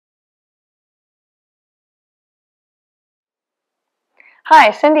Hi,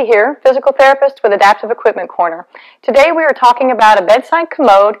 Cindy here, physical therapist with Adaptive Equipment Corner. Today we are talking about a bedside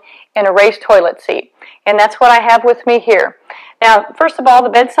commode and a raised toilet seat, and that's what I have with me here. Now, first of all, the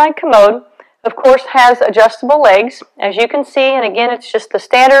bedside commode, of course, has adjustable legs, as you can see, and again, it's just the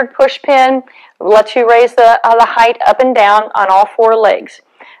standard push pin, lets you raise the height up and down on all four legs.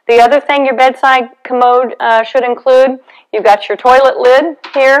 The other thing your bedside commode should include, you've got your toilet lid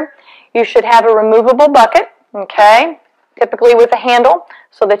here. You should have a removable bucket, okay? Typically with a handle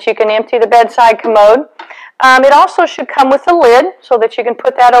so that you can empty the bedside commode. It also should come with a lid so that you can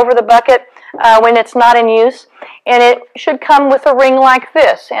put that over the bucket when it's not in use. And it should come with a ring like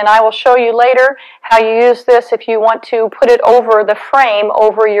this. And I will show you later how you use this if you want to put it over the frame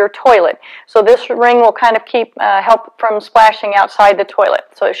over your toilet. So this ring will kind of help from splashing outside the toilet.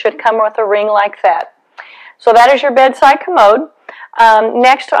 So it should come with a ring like that. So that is your bedside commode.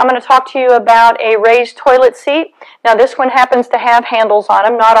 Next, I'm going to talk to you about a raised toilet seat. Now, this one happens to have handles on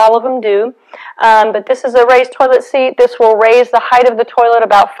them. Not all of them do. But this is a raised toilet seat. This will raise the height of the toilet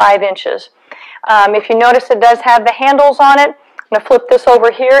about 5 inches. If you notice, it does have the handles on it. I'm going to flip this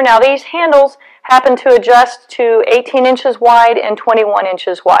over here. Now, these handles happen to adjust to 18 inches wide and 21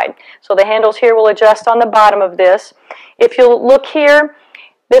 inches wide. So the handles here will adjust on the bottom of this. If you'll look here,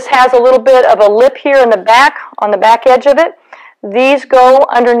 this has a little bit of a lip here in the back, on the back edge of it. These go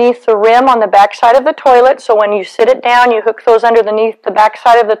underneath the rim on the back side of the toilet, so when you sit it down, you hook those underneath the back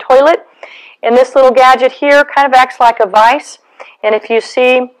side of the toilet. And this little gadget here kind of acts like a vise. And if you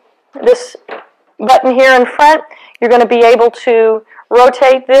see this button here in front, you're going to be able to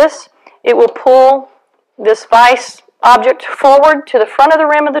rotate this. It will pull this vise object forward to the front of the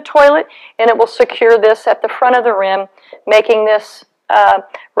rim of the toilet, and it will secure this at the front of the rim, making this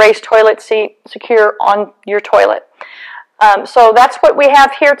raised toilet seat secure on your toilet. So that's what we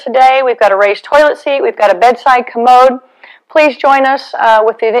have here today. We've got a raised toilet seat. We've got a bedside commode. Please join us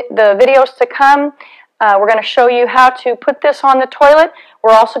with the videos to come. We're going to show you how to put this on the toilet.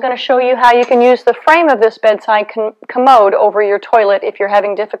 We're also going to show you how you can use the frame of this bedside commode over your toilet if you're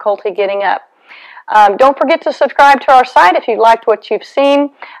having difficulty getting up. Don't forget to subscribe to our site if you liked what you've seen.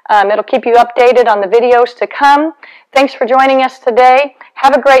 It'll keep you updated on the videos to come. Thanks for joining us today.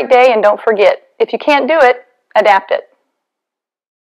 Have a great day, and don't forget, if you can't do it, adapt it.